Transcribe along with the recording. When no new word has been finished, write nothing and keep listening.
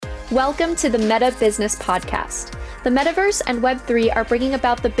Welcome to the Meta Business Podcast. The Metaverse and Web3 are bringing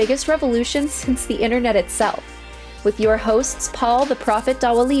about the biggest revolution since the internet itself. With your hosts, Paul the Prophet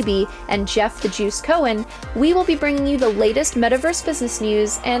Dawalibi and Jeff the Juice Cohen, we will be bringing you the latest Metaverse business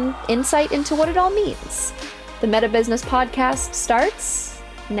news and insight into what it all means. The Meta Business Podcast starts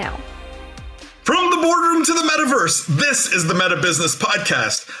now. From the boardroom to the Metaverse, this is the Meta Business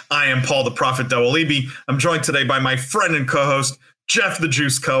Podcast. I am Paul the Prophet Dawalibi. I'm joined today by my friend and co-host, Jeff the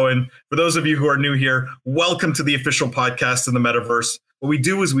Juice Cohen. For those of you who are new here, welcome to the official podcast in the Metaverse. What we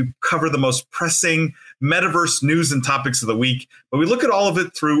do is we cover the most pressing Metaverse news and topics of the week, but we look at all of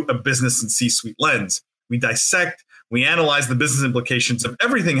it through a business and C-suite lens. We dissect, we analyze the business implications of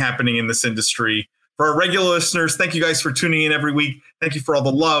everything happening in this industry. For our regular listeners, thank you guys for tuning in every week. Thank you for all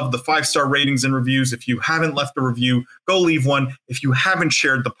the love, the 5-star ratings and reviews. If you haven't left a review, go leave one. If you haven't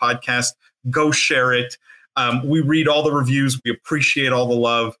shared the podcast, go share it. We read all the reviews. We appreciate all the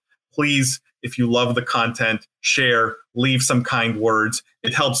love. Please, if you love the content, share, leave some kind words.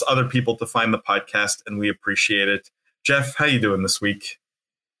 It helps other people to find the podcast, and we appreciate it. Jeff, how you doing this week?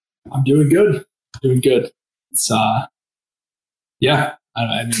 I'm doing good. It's, I'm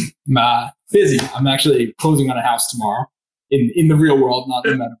busy. I'm actually closing on a house tomorrow in the real world, not the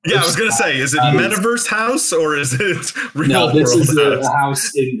Metaverse. Yeah, I was going to say, is it Metaverse house or is it real world? No, this is a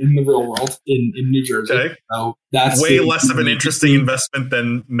house in the real world in New Jersey. Okay. So that's way less of an interesting investment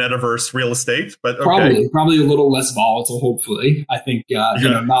than Metaverse real estate, but okay. Probably a little less volatile, hopefully. I think,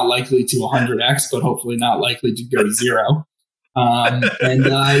 not likely to 100x, but hopefully not likely to go to zero.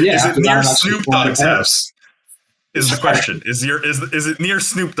 Is it near Snoop Dogg's house? Is the question. Is it near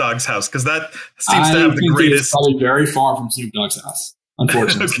Snoop Dogg's house? Because that seems to have the greatest. It's probably very far from Snoop Dogg's house,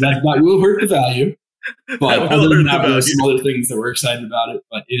 unfortunately. Okay. That will hurt the value. But other than that, there's some other things that we're excited about it.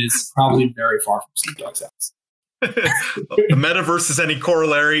 But it is probably very far from Snoop Dogg's house. The Metaverse is any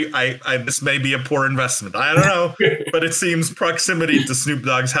corollary. This may be a poor investment. I don't know. But it seems proximity to Snoop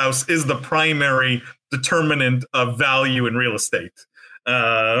Dogg's house is the primary determinant of value in real estate.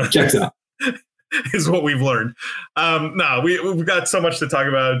 Checks out. Is what we've learned. We've got so much to talk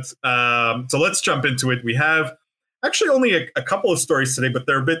about. So let's jump into it. We have actually only a couple of stories today, but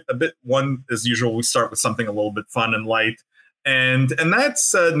they're a bit. One, as usual, we start with something a little bit fun and light, and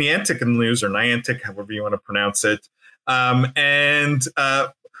that's Niantic in the news, or Niantic, however you want to pronounce it, and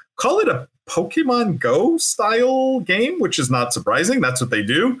call it a Pokemon Go style game, which is not surprising. That's what they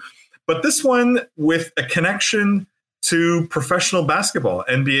do, but this one with a connection to professional basketball,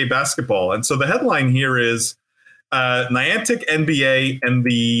 NBA basketball. And so the headline here is Niantic, NBA, and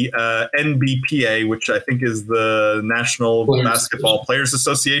the NBPA, which I think is the National Basketball Players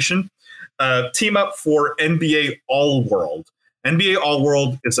Association, team up for NBA All World. NBA All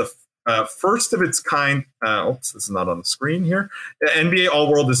World is a first of its kind. This is not on the screen here. NBA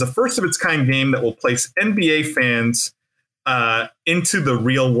All World is a first of its kind game that will place NBA fans into the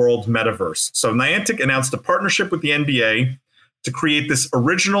real world metaverse. So Niantic announced a partnership with the NBA to create this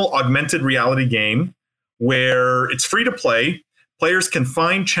original augmented reality game where it's free to play. Players can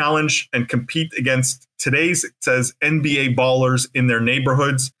find, challenge, and compete against today's, it says, NBA ballers in their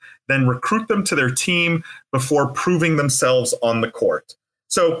neighborhoods, then recruit them to their team before proving themselves on the court.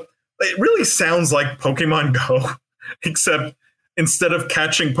 So it really sounds like Pokemon Go, except instead of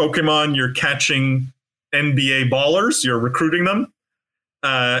catching Pokemon, you're catching NBA ballers, you're recruiting them.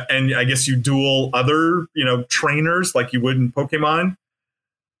 And I guess you duel other, trainers like you would in Pokemon.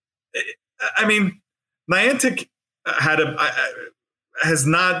 I mean, Niantic has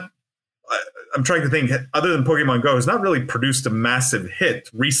not, I'm trying to think, other than Pokemon Go, has not really produced a massive hit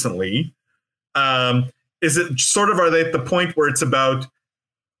recently. Is it sort of, are they at the point where it's about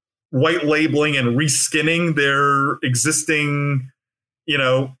white labeling and reskinning their existing,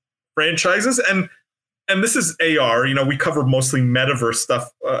 franchises? And this is AR, we cover mostly Metaverse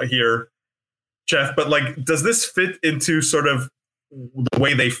stuff here, Jeff, but does this fit into sort of the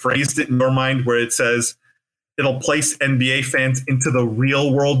way they phrased it in your mind, where it says it'll place NBA fans into the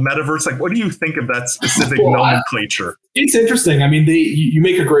real world Metaverse? What do you think of that specific nomenclature? It's interesting. I mean, you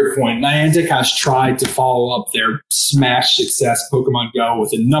make a great point. Niantic has tried to follow up their smash success Pokemon Go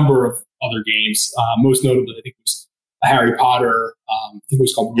with a number of other games. Most notably, I think it was Harry Potter. I think it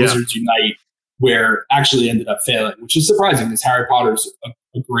was called Wizards Unite, where actually ended up failing, which is surprising because Harry Potter's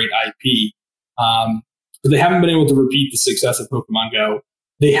a great IP. But they haven't been able to repeat the success of Pokemon Go.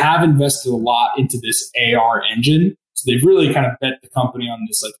 They have invested a lot into this AR engine. So they've really kind of bet the company on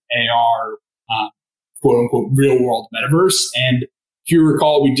this AR, quote unquote, real world metaverse. And if you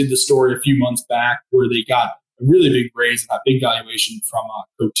recall, we did the story a few months back where they got a really big raise and a big valuation from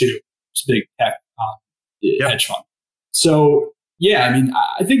Co2, which is a big tech hedge fund. So, yeah, I mean,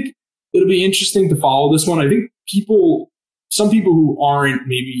 I think it'll be interesting to follow this one. I think some people who aren't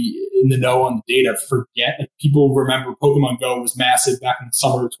maybe in the know on the data forget. Like, people remember Pokemon Go was massive back in the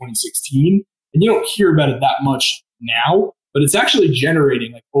summer of 2016, and you don't hear about it that much now, but it's actually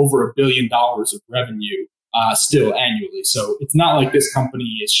generating like over $1 billion of revenue still annually. So it's not like this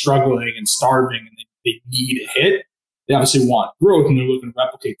company is struggling and starving and they need a hit. They obviously want growth and they're looking to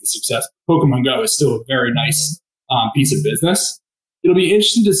replicate the success. Pokemon Go is still a very nice piece of business. It'll be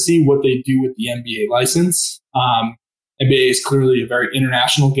interesting to see what they do with the NBA license. NBA is clearly a very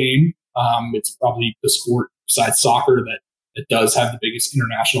international game. It's probably the sport besides soccer that does have the biggest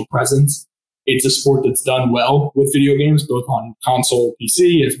international presence. It's a sport that's done well with video games, both on console,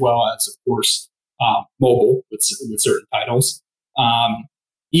 PC, as well as, of course, mobile with certain titles.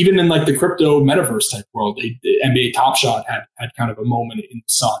 Even in like the crypto metaverse type world, the NBA Top Shot had kind of a moment in the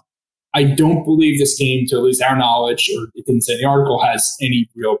sun. I don't believe this game, to at least our knowledge, or it didn't say in the article, has any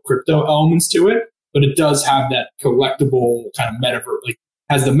real crypto elements to it, but it does have that collectible kind of metaverse, like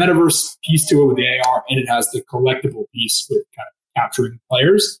has the metaverse piece to it with the AR, and it has the collectible piece with kind of capturing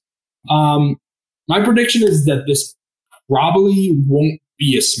players. My prediction is that this probably won't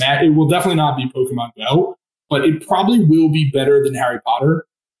be a smash. It will definitely not be Pokemon Go, but it probably will be better than Harry Potter.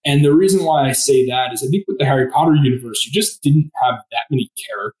 And the reason why I say that is I think with the Harry Potter universe, you just didn't have that many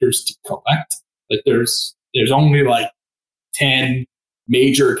characters to collect. Like there's only like 10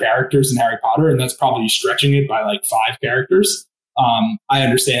 major characters in Harry Potter, and that's probably stretching it by like 5 characters. I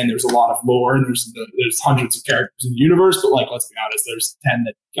understand there's a lot of lore and there's hundreds of characters in the universe, but like, let's be honest, there's 10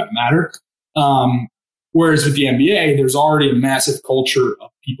 that kind of matter. Whereas with the NBA, there's already a massive culture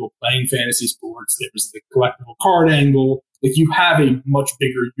of people playing fantasy sports. There's the collectible card angle. Like, you have a much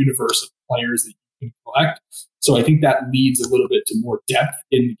bigger universe of players that you can collect. So I think that leads a little bit to more depth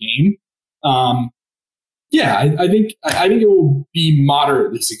in the game. I think it will be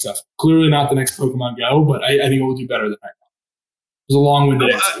moderately successful. Clearly not the next Pokemon Go, but I think it will do better than Pokemon. It was a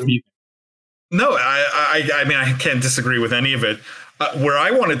long-winded answer. What do you think? No, I mean, I can't disagree with any of it. Where I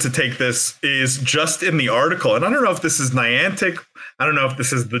wanted to take this is just in the article, and I don't know if this is Niantic. I don't know if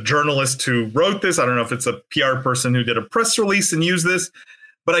this is the journalist who wrote this. I don't know if it's a PR person who did a press release and used this.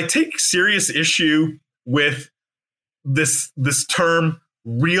 But I take serious issue with this term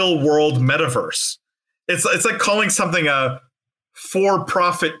real world metaverse. It's like calling something a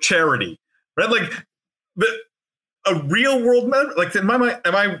for-profit charity, right? Like a real world metaverse. Like, in my mind,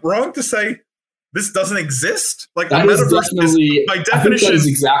 am I wrong to say this doesn't exist? Like, that the metaverse is, by definition, I think that is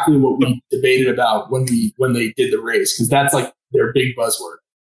exactly what we debated about when they did the race, because that's like their big buzzword.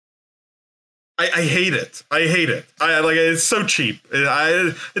 I hate it. I hate it. It's so cheap.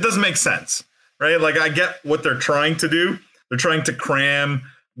 It doesn't make sense, right? Like, I get what they're trying to do. They're trying to cram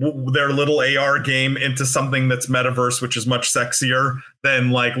their little AR game into something that's metaverse, which is much sexier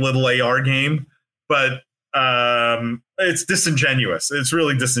than like little AR game. But it's disingenuous. It's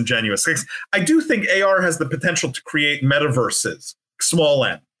really disingenuous. I do think AR has the potential to create metaverses, small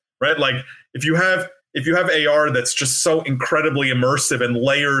m, right? Like, if you have AR that's just so incredibly immersive and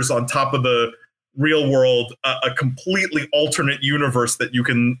layers on top of the real world, a completely alternate universe that you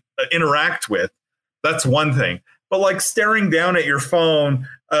can interact with, that's one thing. But like staring down at your phone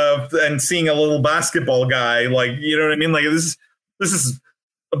and seeing a little basketball guy, like, you know what I mean? Like, this is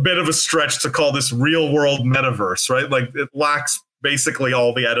a bit of a stretch to call this real world metaverse, right? Like, it lacks basically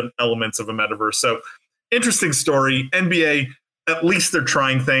all the elements of a metaverse. So, interesting story. NBA, at least they're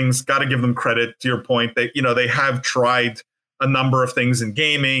trying things. Got to give them credit. To your point, they have tried a number of things in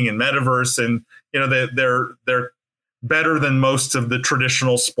gaming and metaverse, and they're better than most of the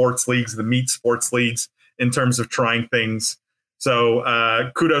traditional sports leagues, the meat sports leagues, in terms of trying things.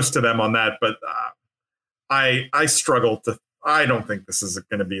 So kudos to them on that. But I struggle to. I don't think this is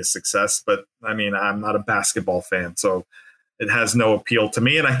going to be a success. But I mean, I'm not a basketball fan, so it has no appeal to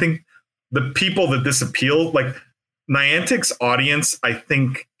me. And I think the people that this appealed, like Niantic's audience, I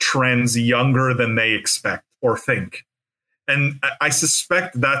think trends younger than they expect or think. And I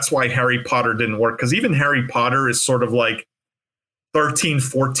suspect that's why Harry Potter didn't work, because even Harry Potter is sort of like 13,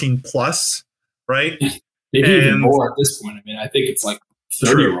 14 plus, right? Maybe even more at this point. I mean, I think it's like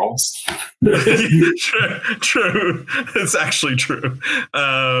 30-year-olds. True. It's actually true.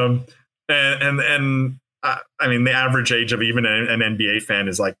 I mean, the average age of even an NBA fan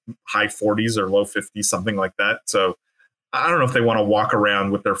is like high 40s or low 50s, something like that. So I don't know if they want to walk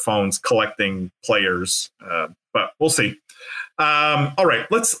around with their phones collecting players, but we'll see. All right,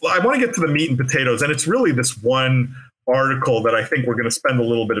 I want to get to the meat and potatoes, and it's really this one article that I think we're going to spend a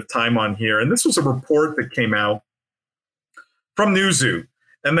little bit of time on here. And this was a report that came out from Newzoo.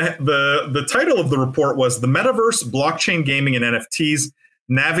 And the title of the report was "The Metaverse, Blockchain Gaming, and NFTs: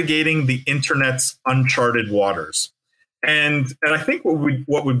 navigating the internet's uncharted waters. And I think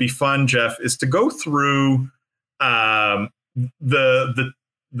what would be fun, Jeff, is to go through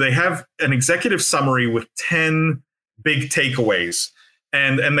they have an executive summary with 10 big takeaways.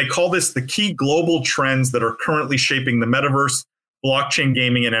 And they call this the key global trends that are currently shaping the metaverse, blockchain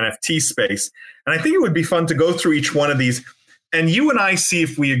gaming, and NFT space. And I think it would be fun to go through each one of these and you and I see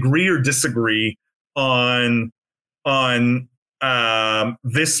if we agree or disagree on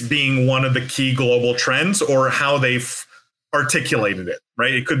this being one of the key global trends or how they've articulated it,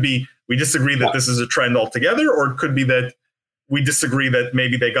 right? It could be we disagree that this is a trend altogether, or it could be that we disagree that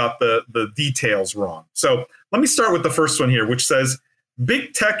maybe they got the details wrong. So let me start with the first one here, which says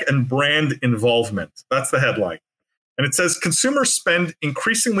big tech and brand involvement. That's the headline. And it says consumers spend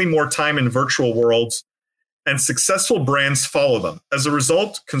increasingly more time in virtual worlds and successful brands follow them. As a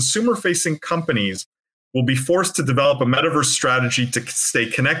result, consumer-facing companies will be forced to develop a metaverse strategy to stay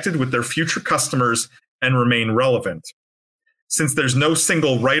connected with their future customers and remain relevant. Since there's no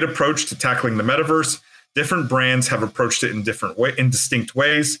single right approach to tackling the metaverse, different brands have approached it in distinct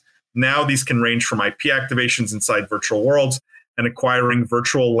ways. Now these can range from IP activations inside virtual worlds and acquiring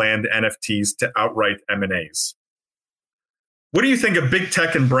virtual land NFTs to outright M&As. What do you think of big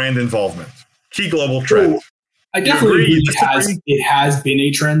tech and brand involvement? Key global trend. So, I definitely agree it has been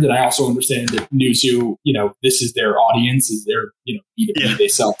a trend, and I also understand that Newzoo, this is their audience, is their, B2B, they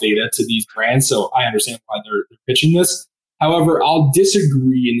sell data to these brands, so I understand why they're pitching this. However, I'll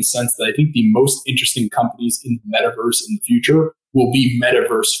disagree in the sense that I think the most interesting companies in the metaverse in the future will be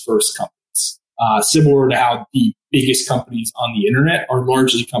metaverse first companies. Similar to how the biggest companies on the internet are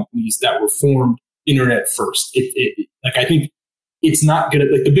largely companies that were formed internet first. I think it's not going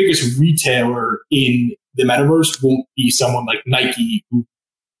to, like, the biggest retailer in the metaverse won't be someone like Nike who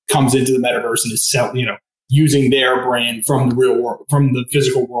comes into the metaverse and is using their brand from the real world, from the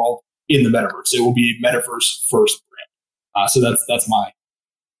physical world in the metaverse. It will be a metaverse first brand. So that's my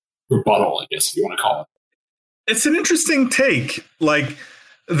rebuttal, I guess, if you want to call it. It's an interesting take. Like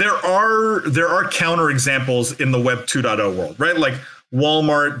there are counterexamples in the Web 2.0 world, right? Like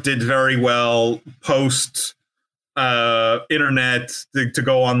Walmart did very well post internet to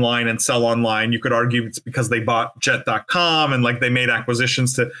go online and sell online. You could argue it's because they bought jet.com and like they made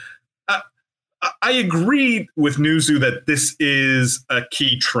acquisitions to I agree with Newzoo that this is a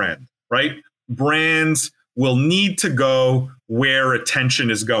key trend, right? Brands will need to go where attention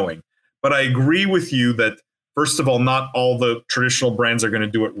is going. But I agree with you that, first of all, not all the traditional brands are going to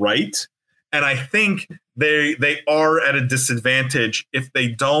do it right. And I think they are at a disadvantage if they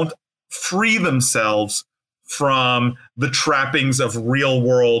don't free themselves from the trappings of real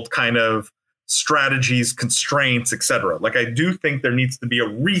world kind of strategies, constraints, etc. Like I do think there needs to be a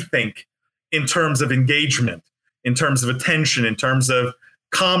rethink in terms of engagement, in terms of attention, in terms of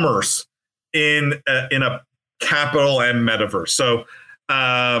commerce in a capital M metaverse. So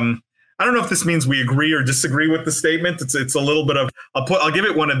I don't know if this means we agree or disagree with the statement. It's a little bit of I'll give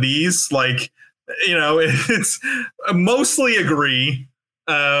it one of these. Like it's mostly agree.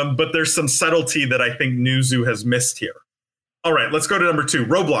 But there's some subtlety that I think Newzoo has missed here. All right, let's go to number 2,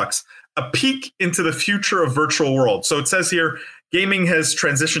 Roblox, a peek into the future of virtual world. So it says here, gaming has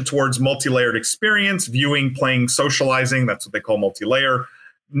transitioned towards multi-layered experience, viewing, playing, socializing. That's what they call multi-layer.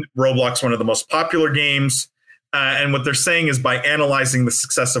 Roblox, one of the most popular games. And what they're saying is by analyzing the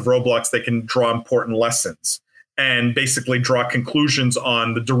success of Roblox, they can draw important lessons and basically draw conclusions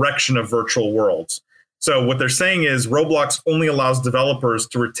on the direction of virtual worlds. So what they're saying is Roblox only allows developers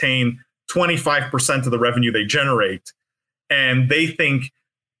to retain 25% of the revenue they generate. And they think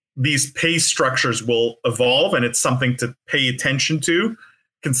these pay structures will evolve, and it's something to pay attention to,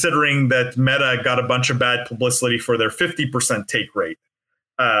 considering that Meta got a bunch of bad publicity for their 50% take rate,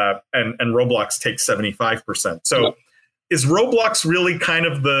 and Roblox takes 75%. So is Roblox really kind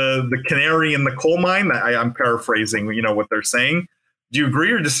of the canary in the coal mine? I'm paraphrasing, what they're saying. Do you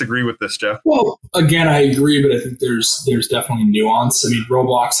agree or disagree with this, Jeff? Well, again, I agree, but I think there's definitely nuance. I mean,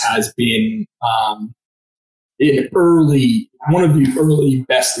 Roblox has been one of the early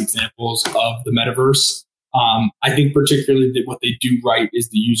best examples of the metaverse. I think particularly that what they do right is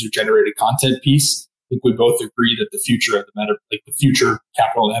the user-generated content piece. I think we both agree that the future of the future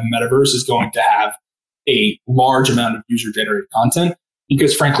capital M metaverse is going to have a large amount of user-generated content.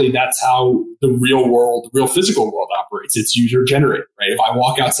 Because frankly, that's how the real physical world operates. It's user generated, right? If I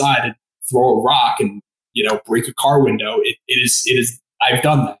walk outside and throw a rock and, break a car window, it is, I've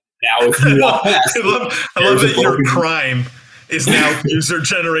done that. Now, if you walk past, I love that your crime is now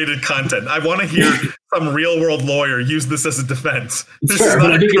user-generated content. I want to hear some real-world lawyer use this as a defense. It's fair,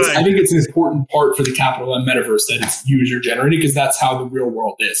 but I think it's an important part for the capital M metaverse that it's user-generated, because that's how the real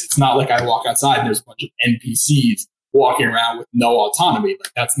world is. It's not like I walk outside and there's a bunch of NPCs walking around with no autonomy.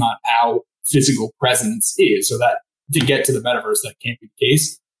 Like, that's not how physical presence is. So that to get to the metaverse, that can't be the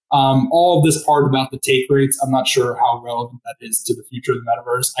case. All of this part about the take rates, I'm not sure how relevant that is to the future of the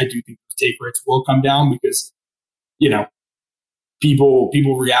metaverse. I do think the take rates will come down because, people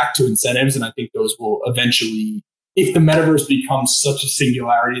react to incentives, and I think those will eventually, if the metaverse becomes such a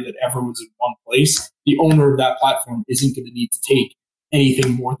singularity that everyone's in one place, the owner of that platform isn't going to need to take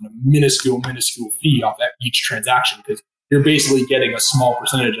anything more than a minuscule fee off each transaction, because you're basically getting a small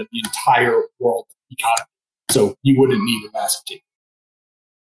percentage of the entire world economy. So you wouldn't need a massive take.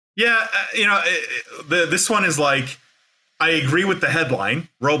 Yeah, this one is like, I agree with the headline.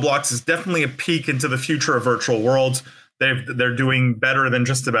 Roblox is definitely a peek into the future of virtual worlds. They're doing better than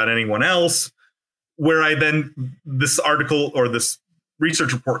just about anyone else. Where this article or this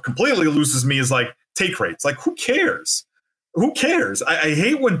research report completely loses me is like take rates. Like, who cares? Who cares? I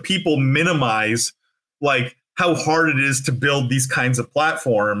hate when people minimize like how hard it is to build these kinds of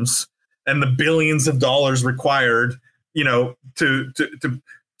platforms and the billions of dollars required, to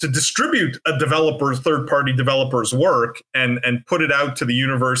distribute a third-party developer's work and put it out to the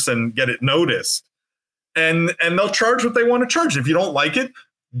universe and get it noticed. And they'll charge what they want to charge. If you don't like it,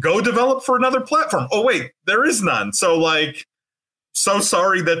 go develop for another platform. Oh, wait, there is none. So so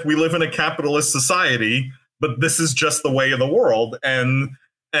sorry that we live in a capitalist society, but this is just the way of the world. And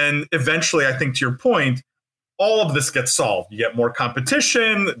eventually, I think to your point, all of this gets solved. You get more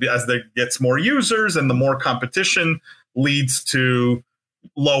competition as there gets more users, and the more competition leads to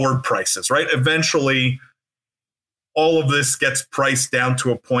lowered prices, right? Eventually, all of this gets priced down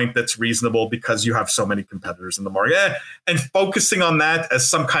to a point that's reasonable because you have so many competitors in the market. And focusing on that as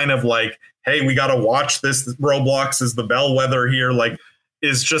some kind of like, hey, we got to watch this. Roblox is the bellwether here,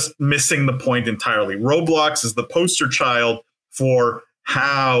 is just missing the point entirely. Roblox is the poster child for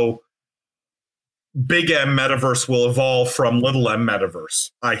how big M metaverse will evolve from little M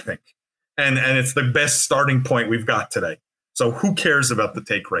metaverse, I think. And it's the best starting point we've got today. So who cares about the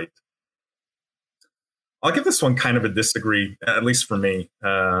take rate? I'll give this one kind of a disagree, at least for me.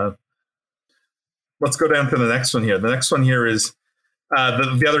 Let's go down to the next one here. The next one here is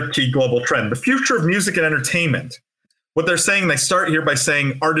the other key global trend, the future of music and entertainment. What they're saying, they start here by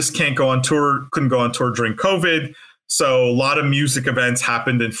saying artists couldn't go on tour during COVID. So a lot of music events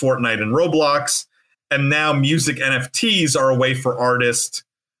happened in Fortnite and Roblox. And now music NFTs are a way for artists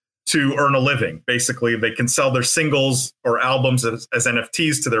to earn a living. Basically, they can sell their singles or albums as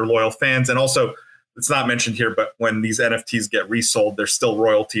NFTs to their loyal fans. And also, it's not mentioned here, but when these NFTs get resold, there's still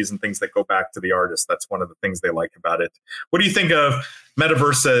royalties and things that go back to the artist. That's one of the things they like about it. What do you think of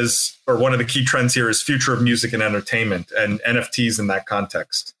Metaverse as, or one of the key trends here is future of music and entertainment and NFTs in that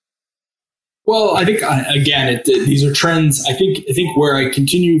context? Well, I think, again, these are trends. I think where I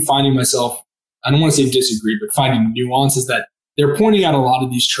continue finding myself, I don't want to say disagree, but finding nuances that they're pointing out a lot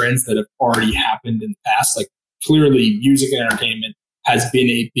of these trends that have already happened in the past. Like, clearly, music and entertainment has been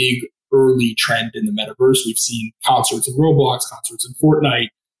a big early trend in the metaverse. We've seen concerts in Roblox, concerts in Fortnite,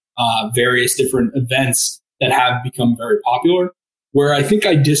 various different events that have become very popular. Where I think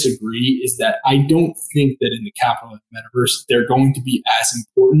I disagree is that I don't think that in the capital metaverse, they're going to be as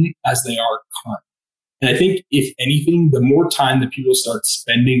important as they are currently. And I think, if anything, the more time that people start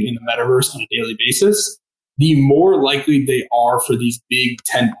spending in the metaverse on a daily basis, the more likely they are for these big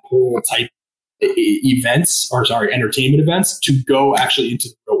tentpole type entertainment events to go actually into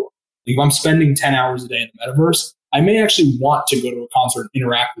the real world. Like, if I'm spending 10 hours a day in the metaverse, I may actually want to go to a concert and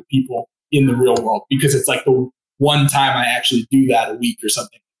interact with people in the real world, because it's like the one time I actually do that a week or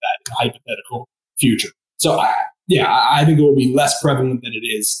something like that in a hypothetical future. So I think it will be less prevalent than it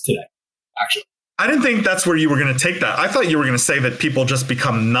is today, actually. I didn't think that's where you were going to take that. I thought you were going to say that people just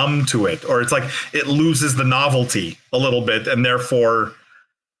become numb to it, or it's like it loses the novelty a little bit, and therefore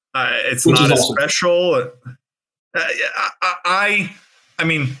it's not as special.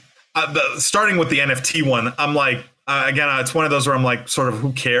 Starting with the NFT one, I'm like, again, it's one of those where I'm like, sort of,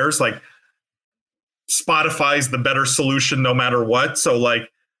 who cares? Like, Spotify's the better solution no matter what. So like,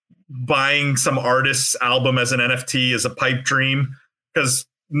 buying some artist's album as an NFT is a pipe dream, because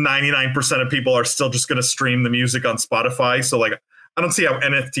 99% of people are still just going to stream the music on Spotify. So like, I don't see how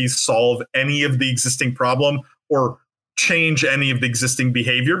NFTs solve any of the existing problem or change any of the existing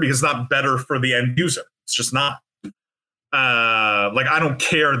behavior, because it's not better for the end user. It's just not. Like, I don't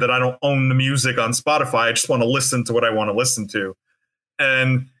care that I don't own the music on Spotify. I just want to listen to what I want to listen to.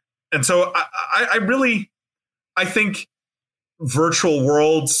 And so I think virtual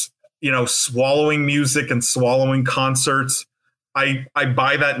worlds, swallowing music and swallowing concerts. I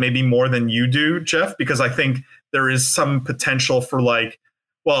buy that maybe more than you do, Jeff, because I think there is some potential for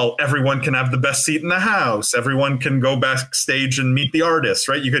everyone can have the best seat in the house. Everyone can go backstage and meet the artist,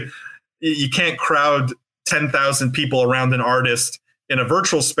 right? You can't crowd 10,000 people around an artist in a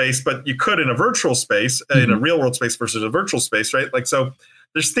virtual space, but you could in a virtual space, in a real world space versus a virtual space, right? So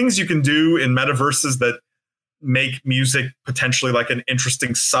there's things you can do in metaverses that make music potentially like an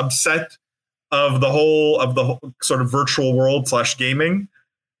interesting subset of the whole sort of virtual world / gaming.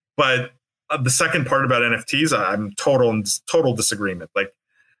 But the second part about NFTs, I'm total disagreement. Like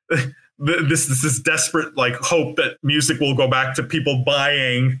this desperate hope that music will go back to people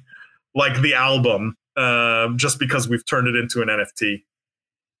buying the album just because we've turned it into an NFT.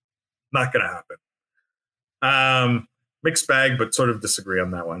 Not going to happen. Mixed bag, but sort of disagree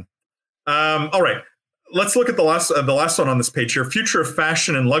on that one. All right, let's look at the last one on this page here. Future of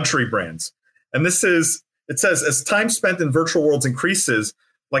fashion and luxury brands. And it says, as time spent in virtual worlds increases,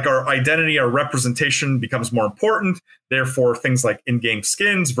 our identity, our representation becomes more important. Therefore, things like in-game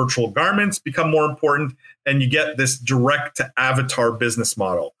skins, virtual garments become more important. And you get this direct to avatar business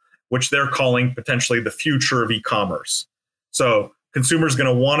model, which they're calling potentially the future of e-commerce. So consumers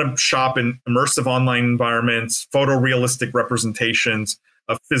going to want to shop in immersive online environments, photorealistic representations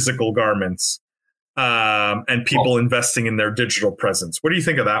of physical garments, and people investing in their digital presence. What do you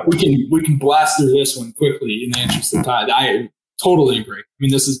think of that one? We can blast through this one quickly in the interest of time. I totally agree. I mean,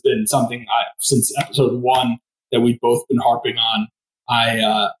 this has been something since episode 1 that we've both been harping on.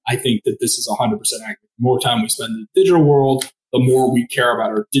 I think that this is 100% accurate. The more time we spend in the digital world, the more we care about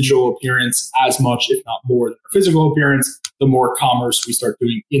our digital appearance as much, if not more, than our physical appearance. The more commerce we start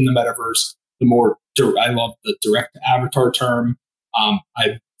doing in the metaverse, the more. I love the direct to avatar term.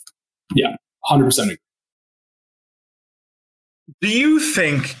 100% agree. Do you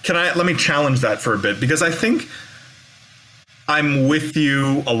think? Let me challenge that for a bit, because I think I'm with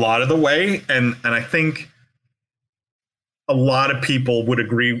you a lot of the way, and I think a lot of people would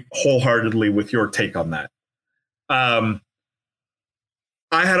agree wholeheartedly with your take on that.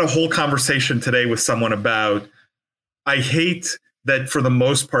 I had a whole conversation today with someone about, I hate that for the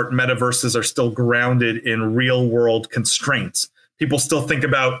most part, metaverses are still grounded in real world constraints. People still think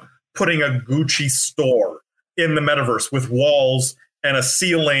about putting a Gucci store in the metaverse with walls and a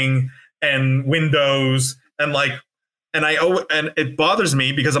ceiling and windows and it bothers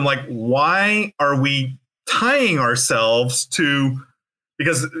me because I'm like, why are we tying ourselves to,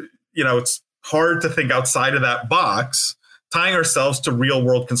 because it's hard to think outside of that box, tying ourselves to real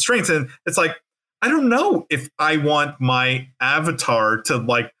world constraints. And it's like, I don't know if I want my avatar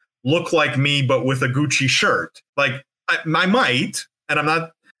to look like me, but with a Gucci shirt. I might, and I'm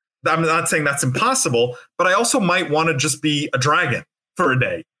not saying that's impossible, but I also might want to just be a dragon for a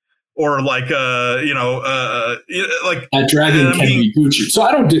day, or that dragon can be Gucci. So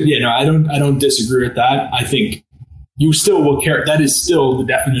I don't disagree with that. I think you still will care. That is still the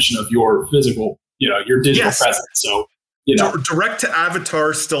definition of your physical, your digital presence. So direct to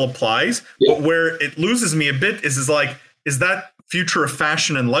avatar still applies, but where it loses me a bit is that future of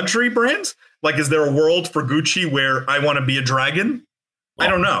fashion and luxury brands? Is there a world for Gucci where I want to be a dragon? I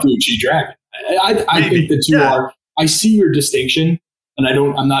don't know. Gucci dragon. I think the two are. I see your distinction, and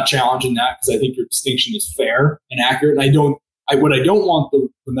I'm not challenging that because I think your distinction is fair and accurate. And what I don't want the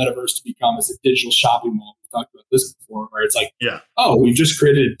metaverse to become is a digital shopping mall. We talked about this before, where it's we've just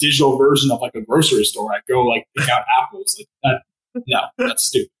created a digital version of a grocery store. I go pick out apples that. No, that's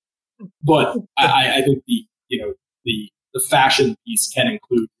stupid. But I think the fashion piece can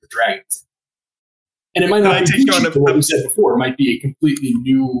include your dragons. And it might not be what we said before. It might be a completely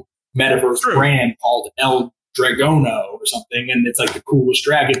new metaverse brand called El Dragono or something, and it's the coolest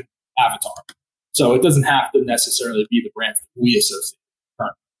dragon avatar. So it doesn't have to necessarily be the brands that we associate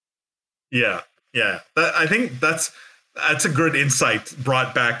currently. Yeah. I think that's a good insight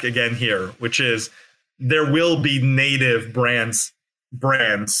brought back again here, which is there will be native brands,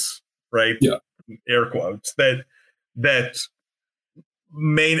 right? Yeah. Air quotes that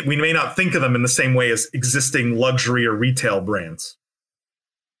we may not think of them in the same way as existing luxury or retail brands.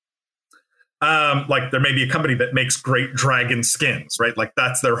 There may be a company that makes great dragon skins, right?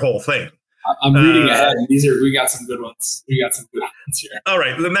 That's their whole thing. I'm reading ahead. We got some good ones. Here. All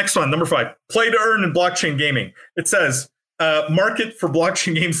right. The next one, number 5, play to earn in blockchain gaming. It says, market for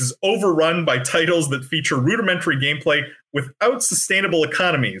blockchain games is overrun by titles that feature rudimentary gameplay without sustainable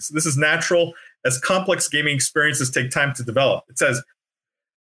economies. This is natural as complex gaming experiences take time to develop. It says,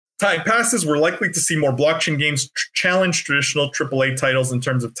 time passes, we're likely to see more blockchain games challenge traditional AAA titles in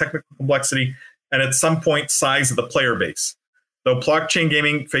terms of technical complexity and at some point size of the player base. Though blockchain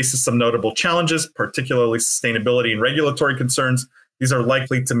gaming faces some notable challenges, particularly sustainability and regulatory concerns, these are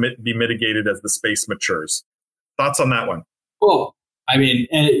likely to be mitigated as the space matures. Thoughts on that one? Well, I mean,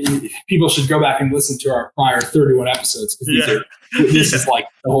 and people should go back and listen to our prior 31 episodes because this is like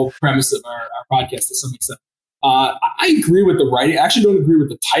the whole premise of our podcast to some extent. I agree with the writing. I actually don't agree with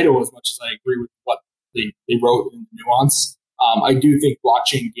the title as much as I agree with what they wrote in the nuance. I do think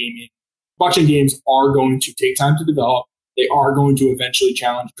blockchain games are going to take time to develop. They are going to eventually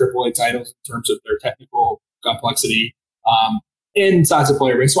challenge AAA titles in terms of their technical complexity and size of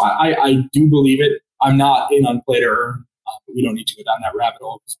player base. So I do believe it. I'm not in on play to earn. We don't need to go down that rabbit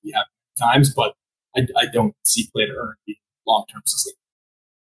hole because we have times, but I don't see play to earn being long-term sustainable.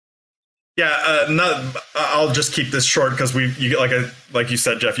 Yeah, I'll just keep this short because like you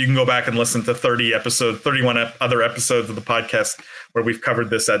said, Jeff, you can go back and listen to 31 other episodes of the podcast where we've covered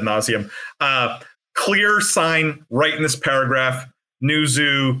this ad nauseum. Clear sign right in this paragraph: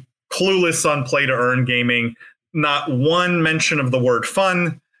 Newzoo, clueless on play to earn gaming. Not one mention of the word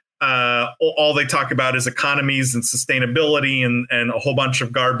fun. All they talk about is economies and sustainability and a whole bunch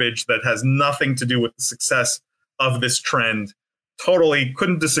of garbage that has nothing to do with the success of this trend. Totally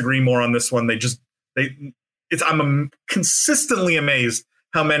couldn't disagree more on this one. I'm consistently amazed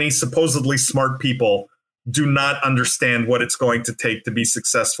how many supposedly smart people do not understand what it's going to take to be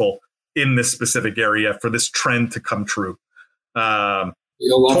successful in this specific area for this trend to come true. Totally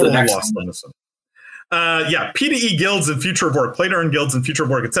lost on this one. PDE guilds and future of work, play to earn guilds and future of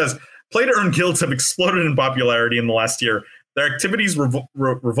work. It says play to earn guilds have exploded in popularity in the last year. Their activities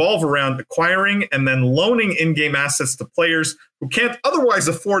revolve around acquiring and then loaning in-game assets to players who can't otherwise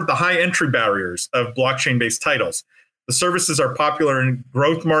afford the high entry barriers of blockchain-based titles. The services are popular in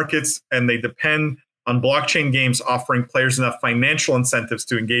growth markets, and they depend on blockchain games offering players enough financial incentives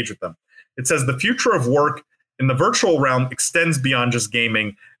to engage with them. It says the future of work in the virtual realm extends beyond just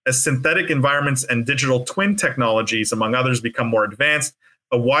gaming. As synthetic environments and digital twin technologies, among others, become more advanced,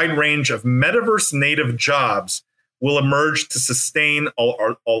 a wide range of metaverse native jobs will emerge to sustain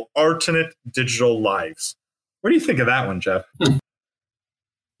all alternate digital lives. What do you think of that one, Jeff?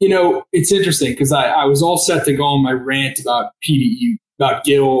 You know, it's interesting because I was all set to go on my rant about PDE, about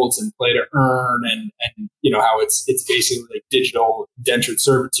guilds and play to earn and you know how it's basically like digital indentured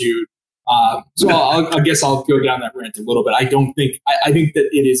servitude. So I guess I'll go down that rant a little bit. I think that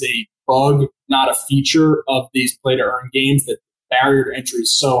it is a bug, not a feature of these play to earn games, that the barrier to entry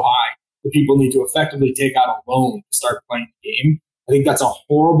is so high that people need to effectively take out a loan to start playing the game. I think that's a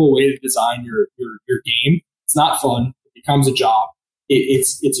horrible way to design your game. It's not fun. It becomes a job.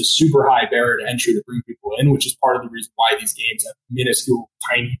 It's a super high barrier to entry to bring people in, which is part of the reason why these games have minuscule,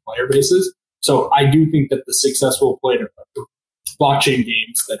 tiny player bases. So I do think that the successful blockchain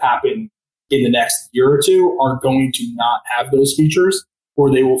games that happen in the next year or two are going to not have those features, or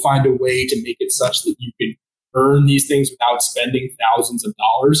they will find a way to make it such that you can earn these things without spending thousands of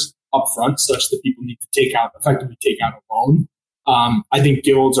dollars up front, such that people need to effectively take out a loan. I think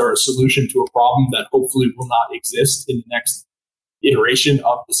guilds are a solution to a problem that hopefully will not exist in the next iteration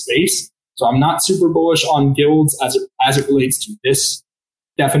of the space. So I'm not super bullish on guilds as it relates to this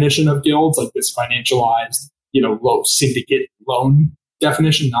definition of guilds, like this financialized, low syndicate loan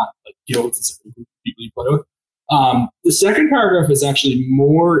definition, not like guilds as a group of people you play with. The second paragraph is actually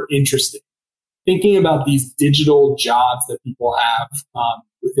more interesting. Thinking about these digital jobs that people have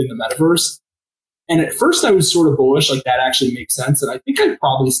within the metaverse. And at first I was sort of bullish, like that actually makes sense. And I think I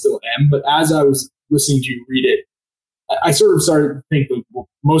probably still am. But as I was listening to you read it, I sort of started to think that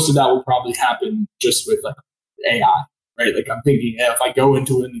most of that will probably happen just with like AI, right? Like I'm thinking, if I go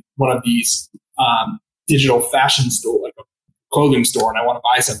into one of these digital fashion store, like a clothing store, and I want to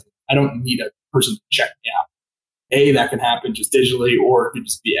buy something, I don't need a person to check me out. That can happen just digitally, or it could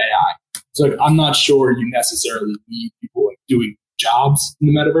just be AI. So like, I'm not sure you necessarily need people like doing jobs in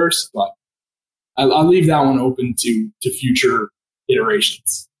the metaverse, but I'll leave that one open to future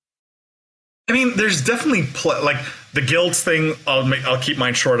iterations. I mean, there's definitely like the guilds thing. I'll keep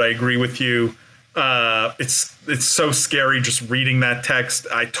mine short. I agree with you. It's so scary just reading that text.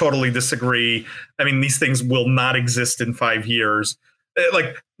 I totally disagree. I mean, these things will not exist in 5 years.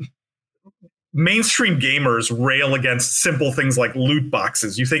 Like mainstream gamers rail against simple things like loot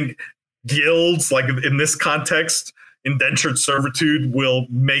boxes. You think guilds, like in this context, indentured servitude will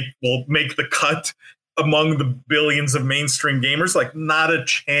make the cut among the billions of mainstream gamers? Like, not a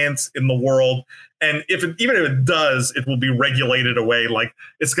chance in the world. And even if it does, it will be regulated away. Like,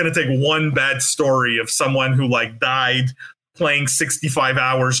 it's going to take one bad story of someone who like died playing 65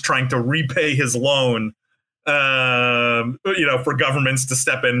 hours trying to repay his loan for governments to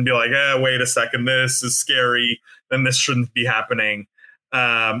step in and be like, wait a second, this is scary, then this shouldn't be happening.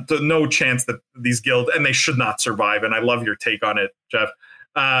 So no chance that these guilds, and they should not survive. And I love your take on it, Jeff.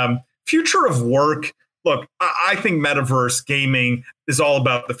 Future of work. Look, I think metaverse gaming is all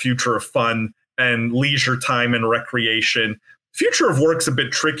about the future of fun and leisure time and recreation. Future of work's a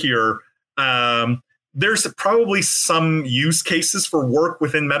bit trickier. There's probably some use cases for work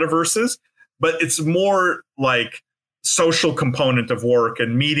within metaverses, but it's more like social component of work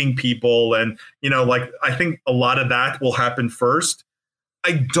and meeting people. And, I think a lot of that will happen first.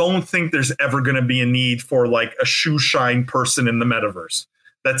 I don't think there's ever going to be a need for like a shoe shine person in the metaverse.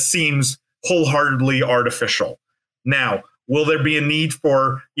 That seems wholeheartedly artificial. Now, will there be a need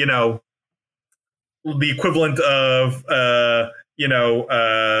for, the equivalent of,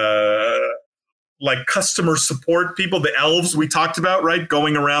 like customer support people, the elves we talked about, right?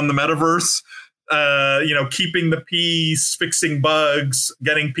 Going around the metaverse, keeping the peace, fixing bugs,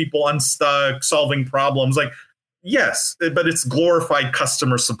 getting people unstuck, solving problems. Like, yes, but it's glorified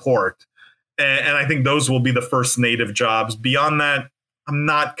customer support. And I think those will be the first native jobs. Beyond that, I'm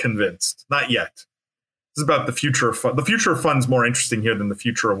not convinced. Not yet. This is about the future of fun. The future of fun is more interesting here than the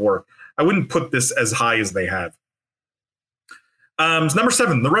future of work. I wouldn't put this as high as they have. Number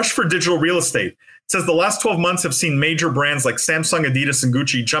 7, the rush for digital real estate. It says the last 12 months have seen major brands like Samsung, Adidas, and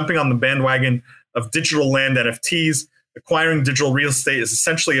Gucci jumping on the bandwagon of digital land NFTs. Acquiring digital real estate is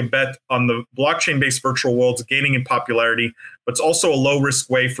essentially a bet on the blockchain-based virtual worlds gaining in popularity, but it's also a low-risk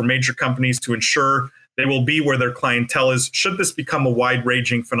way for major companies to ensure they will be where their clientele is, should this become a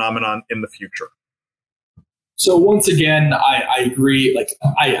wide-ranging phenomenon in the future. So once again, I agree. Like,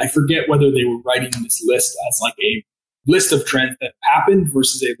 I forget whether they were writing this list as like a list of trends that happened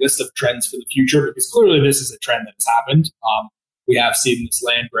versus a list of trends for the future, because clearly this is a trend that has happened. We have seen this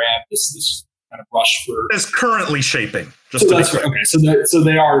land grab, this kind of rush for. It's currently shaping. Just so that's okay. So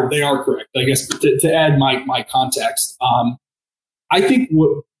they are correct. I guess to add my context, I think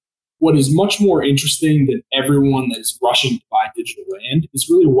what is much more interesting than everyone that is rushing to buy digital land is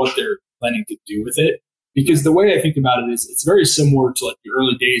really what they're planning to do with it. Because the way I think about it is it's very similar to like the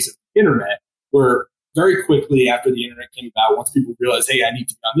early days of the internet, where very quickly after the internet came about, once people realized, hey, I need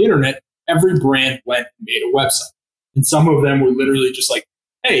to be on the internet, every brand went and made a website. And some of them were literally just like,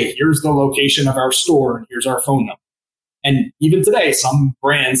 hey, here's the location of our store and here's our phone number. And even today, some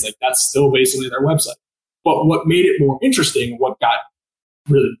brands, like that's still basically their website. But what made it more interesting, what got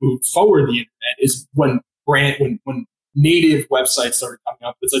really moved forward the internet, is when native websites started coming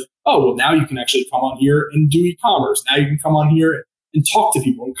up. It's like, oh, well, now you can actually come on here and do e-commerce. Now you can come on here and talk to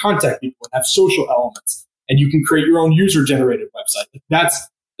people and contact people and have social elements. And you can create your own user-generated website.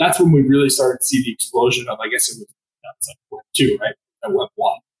 That's when we really started to see the explosion of, I guess it was like Web 2, right? Web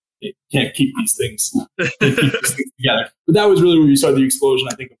 1. They can't keep these things together. But that was really where you saw the explosion,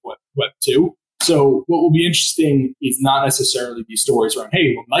 I think, of Web 2. So what will be interesting is not necessarily these stories around,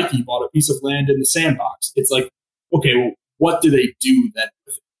 hey, well, Nike bought a piece of land in the sandbox. It's like, okay, well, what do they do then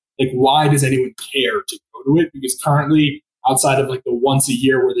with it? Like, why does anyone care to go to it? Because currently, outside of like the once a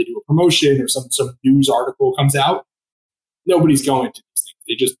year where they do a promotion or some news article comes out, nobody's going to these things.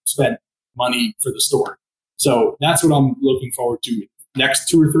 They just spend money for the story. So that's what I'm looking forward to next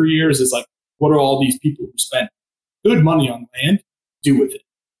 2 or 3 years is like, what are all these people who spend good money on land do with it?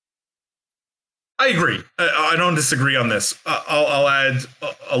 I agree. I don't disagree on this. I'll add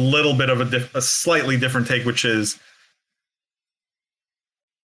a little bit of a slightly different take, which is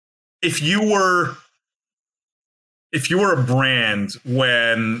if you were a brand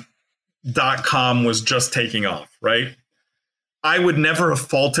when .com was just taking off, right? I would never have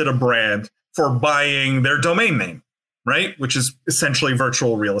faulted a brand for buying their domain name, right? Which is essentially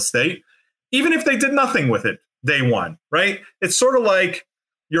virtual real estate, even if they did nothing with it day one, right? It's sort of like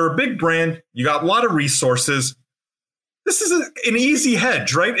you're a big brand, you got a lot of resources. This is an easy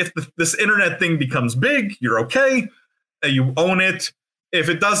hedge, right? If this internet thing becomes big, you're okay, you own it. If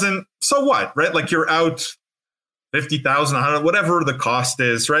it doesn't, so what, right? Like you're out 50,000, 100, whatever the cost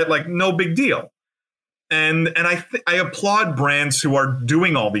is, right? Like no big deal. And I applaud brands who are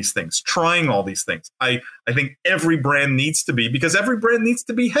doing all these things, trying all these things. I think every brand needs to be, because every brand needs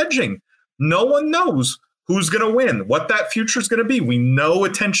to be hedging. No one knows who's going to win, what that future is going to be. We know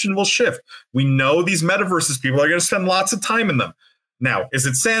attention will shift. We know these metaverses, people are going to spend lots of time in them. Now, is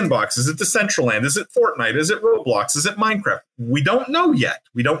it Sandbox? Is it Decentraland? Is it Fortnite? Is it Roblox? Is it Minecraft? We don't know yet.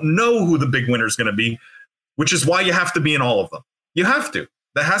 We don't know who the big winner is going to be, which is why you have to be in all of them. You have to.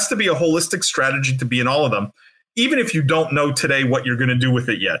 There has to be a holistic strategy to be in all of them, even if you don't know today what you're going to do with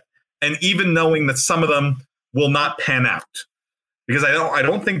it yet. And even knowing that some of them will not pan out. Because I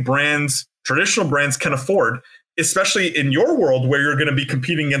don't think brands traditional brands can afford, especially in your world where you're going to be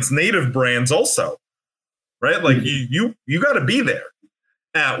competing against native brands also, right? Like you got to be there.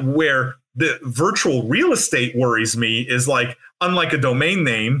 Where the virtual real estate worries me is like, unlike a domain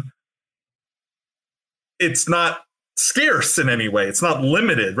name, it's not scarce in any way. It's not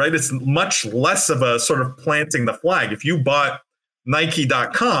limited, right? It's much less of a sort of planting the flag. If you bought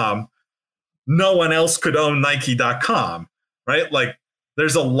Nike.com, no one else could own Nike.com, right? Like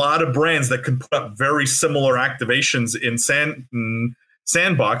there's a lot of brands that can put up very similar activations in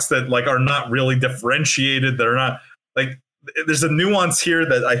Sandbox that like are not really differentiated. They're not like, there's a nuance here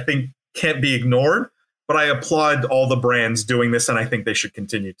that I think can't be ignored, but I applaud all the brands doing this, and I think they should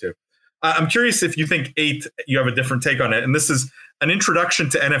continue to. I'm curious if you think 8, you have a different take on it. And this is an introduction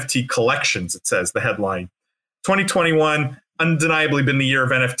to NFT collections, it says, the headline. 2021, undeniably been the year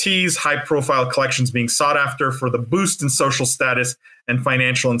of NFTs, high-profile collections being sought after for the boost in social status and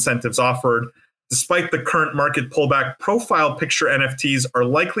financial incentives offered. Despite the current market pullback, profile picture NFTs are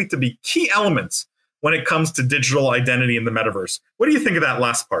likely to be key elements when it comes to digital identity in the metaverse. What do you think of that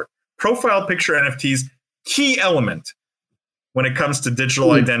last part? Profile picture NFTs, key element when it comes to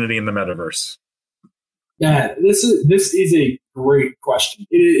digital identity in the metaverse. Yeah, this is a great question.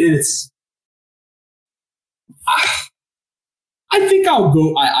 It's. I think I'll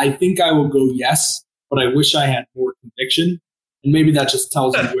go. I think I will go yes, but I wish I had more conviction. And maybe that just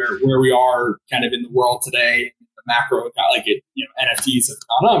tells you where we are kind of in the world today. The macro, like it, NFTs have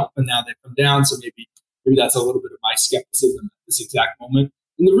gone up and now they've come down. So maybe that's a little bit of my skepticism at this exact moment.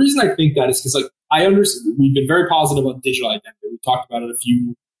 And the reason I think that is because, like, I understand we've been very positive on digital identity. We talked about it a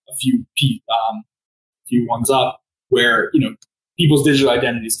few ones up, where people's digital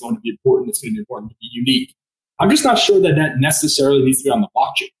identity is going to be important. It's going to be important to be unique. I'm just not sure that necessarily needs to be on the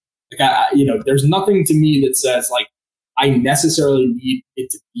blockchain. Like, there's nothing to me that says like I necessarily need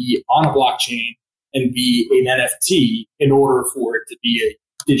it to be on a blockchain and be an NFT in order for it to be a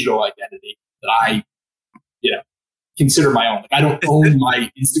digital identity that I, consider my own. Like, I don't own my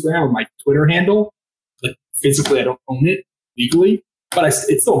Instagram or my Twitter handle. Like, physically, I don't own it legally, but it's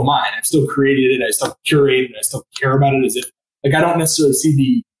still mine. I've still created it. I still curated it. I still care about it as if, like, I don't necessarily see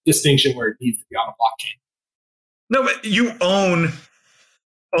the distinction where it needs to be on a blockchain. No, but you own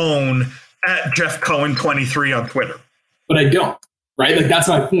at Jeff Cohen 23 on Twitter. But I don't, right? Like, that's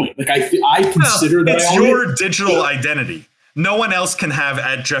my point. Like, I consider that it's your digital identity. No one else can have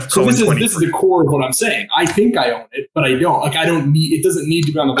at Jeff Cohen 23. This is the core of what I'm saying. I think I own it, but I don't. Like, I don't need. It doesn't need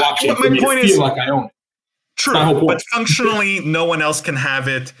to be on the blockchain for me to feel like I own it. True, but functionally, no one else can have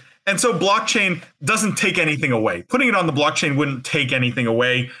it. And so blockchain doesn't take anything away. Putting it on the blockchain wouldn't take anything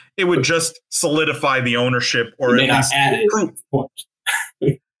away. It would just solidify the ownership, or at least prove.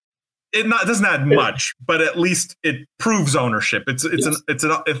 It doesn't add much, but at least it proves ownership. It's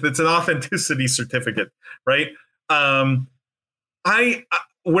an authenticity certificate, right?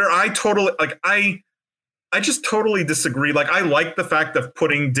 I just totally disagree. Like, I like the fact of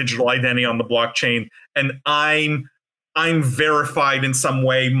putting digital identity on the blockchain, and I'm verified in some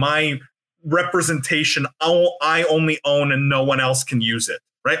way. My representation, I only own and no one else can use it,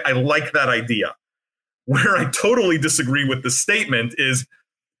 right? I like that idea. Where I totally disagree with the statement is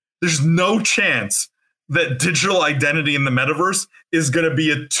there's no chance that digital identity in the metaverse is going to be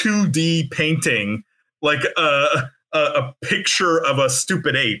a 2D painting, like a picture of a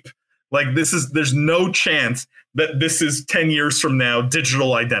stupid ape. Like, there's no chance that this is 10 years from now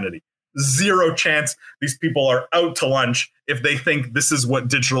digital identity. Zero chance these people are out to lunch if they think this is what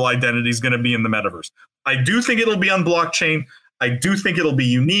digital identity is going to be in the metaverse. I do think it'll be on blockchain. I do think it'll be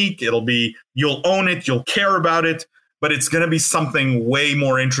unique. You'll own it. You'll care about it. But it's going to be something way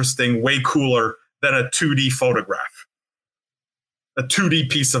more interesting, way cooler than a 2D photograph, a 2D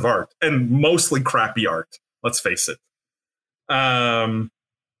piece of art, and mostly crappy art. Let's face it.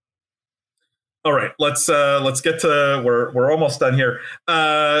 All right, let's get to we're almost done here.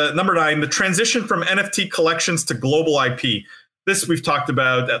 Number 9, the transition from NFT collections to global IP. This we've talked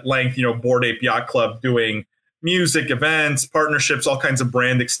about at length. Bored Ape Yacht Club doing music, events, partnerships, all kinds of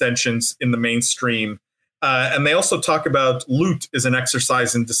brand extensions in the mainstream. And they also talk about Loot is an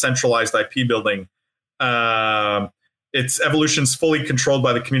exercise in decentralized IP building. Its evolution is fully controlled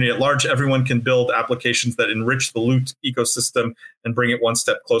by the community at large. Everyone can build applications that enrich the Loot ecosystem and bring it one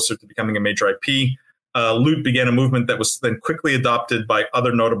step closer to becoming a major IP. Loot began a movement that was then quickly adopted by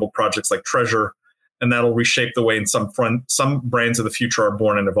other notable projects like Treasure, and that'll reshape the way in some brands of the future are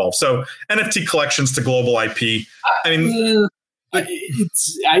born and evolve. So NFT collections to global IP. I mean, I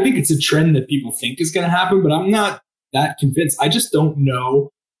think it's a trend that people think is going to happen, but I'm not that convinced. I just don't know.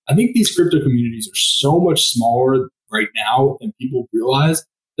 I think these crypto communities are so much smaller right now than people realize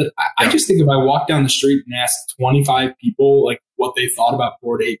But I just think if I walk down the street and ask 25 people like what they thought about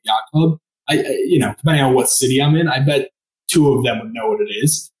Bored Ape Yacht Club, depending on what city I'm in, I bet 2 of them would know what it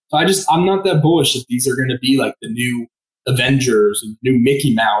is. So I'm not that bullish that these are going to be like the new Avengers, and new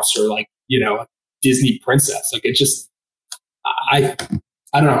Mickey Mouse, or like, Disney princess. Like it just, I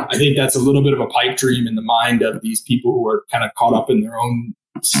don't know. I think that's a little bit of a pipe dream in the mind of these people who are kind of caught up in their own,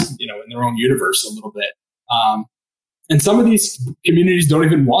 in their own universe a little bit. And some of these communities don't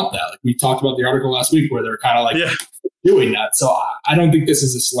even want that. Like we talked about the article last week where they're kind of like doing that. So I don't think this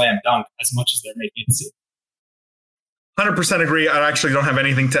is a slam dunk as much as they're making it seem. 100% agree. I actually don't have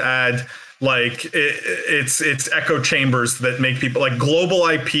anything to add. Like it's echo chambers that make people like global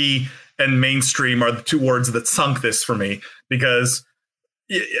IP and mainstream are the 2 words that sunk this for me, because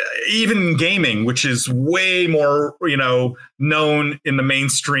even gaming, which is way more, known in the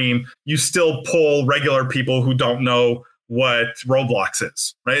mainstream, you still pull regular people who don't know what Roblox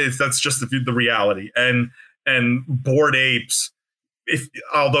is, right? That's just the reality. And Bored Apes,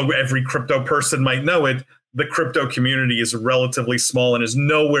 although every crypto person might know it, the crypto community is relatively small and is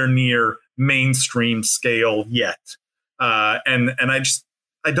nowhere near mainstream scale yet. And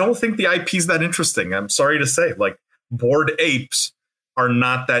I don't think the IP is that interesting. I'm sorry to say, like Bored Apes are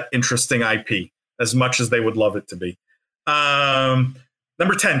not that interesting IP as much as they would love it to be.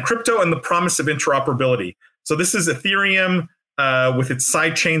 Number 10, crypto and the promise of interoperability. So this is Ethereum with its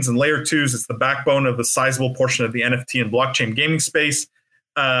side chains and layer 2s. It's the backbone of a sizable portion of the NFT and blockchain gaming space.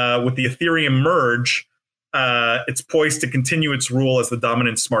 With the Ethereum merge, it's poised to continue its role as the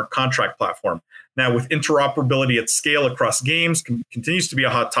dominant smart contract platform. Now, with interoperability at scale across games continues to be a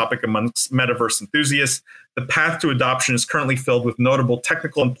hot topic amongst metaverse enthusiasts, the path to adoption is currently filled with notable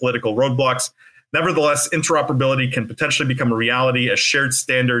technical and political roadblocks. Nevertheless, interoperability can potentially become a reality as shared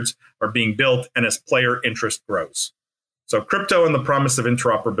standards are being built and as player interest grows. So crypto and the promise of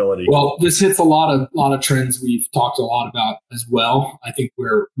interoperability. Well, this hits a lot of trends we've talked a lot about as well. I think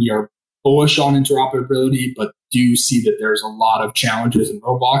we are bullish on interoperability, but do see that there's a lot of challenges and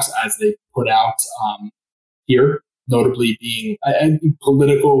roadblocks as they put out here, notably being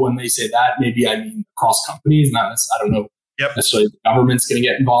political. When they say that, maybe I mean across companies, not necessarily, I don't know, necessarily the government's going to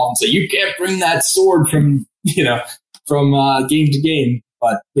get involved and say, you can't bring that sword from game to game.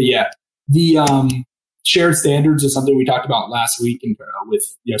 But yeah, the shared standards is something we talked about last week, and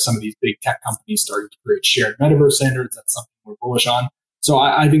with some of these big tech companies starting to create shared metaverse standards. That's something we're bullish on. So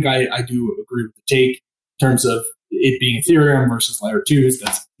I think I do agree with the take in terms of it being Ethereum versus layer 2s.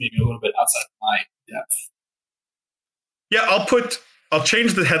 That's maybe a little bit outside of my depth. Yeah, I'll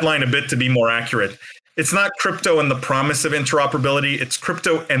change the headline a bit to be more accurate. It's not crypto and the promise of interoperability. It's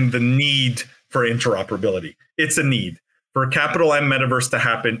crypto and the need for interoperability. It's a need. For a capital M metaverse to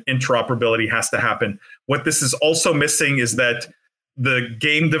happen, interoperability has to happen. What this is also missing is that the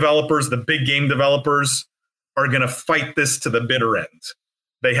game developers, the big game developers, are going to fight this to the bitter end.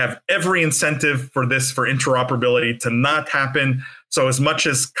 They have every incentive for interoperability to not happen. So as much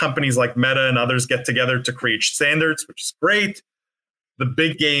as companies like Meta and others get together to create standards, which is great, the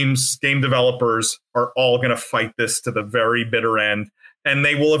big game developers are all going to fight this to the very bitter end. And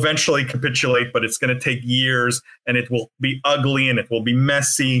they will eventually capitulate, but it's going to take years, and it will be ugly, and it will be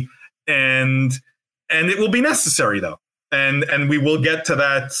messy, and it will be necessary, though. And we will get to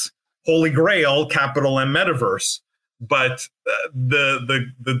that holy grail, capital M metaverse. But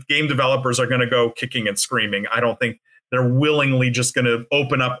the game developers are going to go kicking and screaming. I don't think they're willingly just going to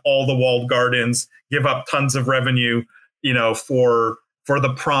open up all the walled gardens, give up tons of revenue, for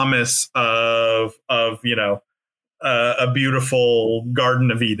the promise of a beautiful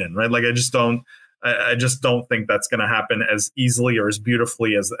Garden of Eden, right? Like I just don't think that's going to happen as easily or as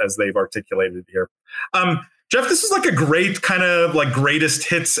beautifully as they've articulated here. Jeff, this is like a great kind of like greatest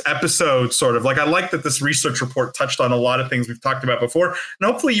hits episode, sort of. Like I like that this research report touched on a lot of things we've talked about before. And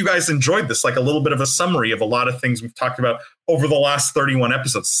hopefully you guys enjoyed this, like a little bit of a summary of a lot of things we've talked about over the last 31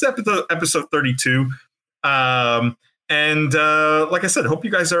 episodes. This is episode 32. And like I said, hope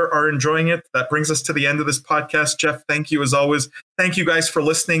you guys are enjoying it. That brings us to the end of this podcast. Jeff, thank you as always. Thank you guys for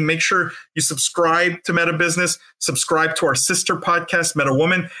listening. Make sure you subscribe to Meta Business, subscribe to our sister podcast, Meta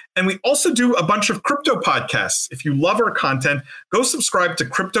Woman. And we also do a bunch of crypto podcasts. If you love our content, go subscribe to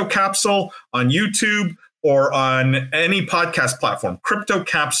Crypto Capsule on YouTube or on any podcast platform. Crypto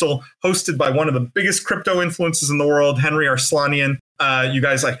Capsule, hosted by one of the biggest crypto influences in the world, Henry Arslanian. You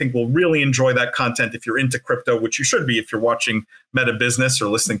guys, I think, will really enjoy that content if you're into crypto, which you should be if you're watching Meta Business or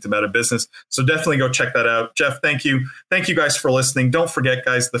listening to Meta Business. So definitely go check that out. Jeff, thank you. Thank you guys for listening. Don't forget,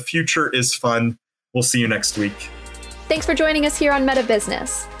 guys, the future is fun. We'll see you next week. Thanks for joining us here on Meta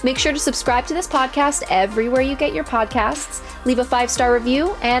Business. Make sure to subscribe to this podcast everywhere you get your podcasts, leave a 5-star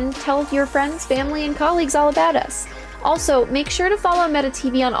review, and tell your friends, family, and colleagues all about us. Also, make sure to follow Meta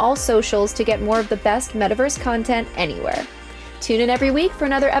TV on all socials to get more of the best Metaverse content anywhere. Tune in every week for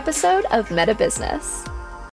another episode of Meta Business.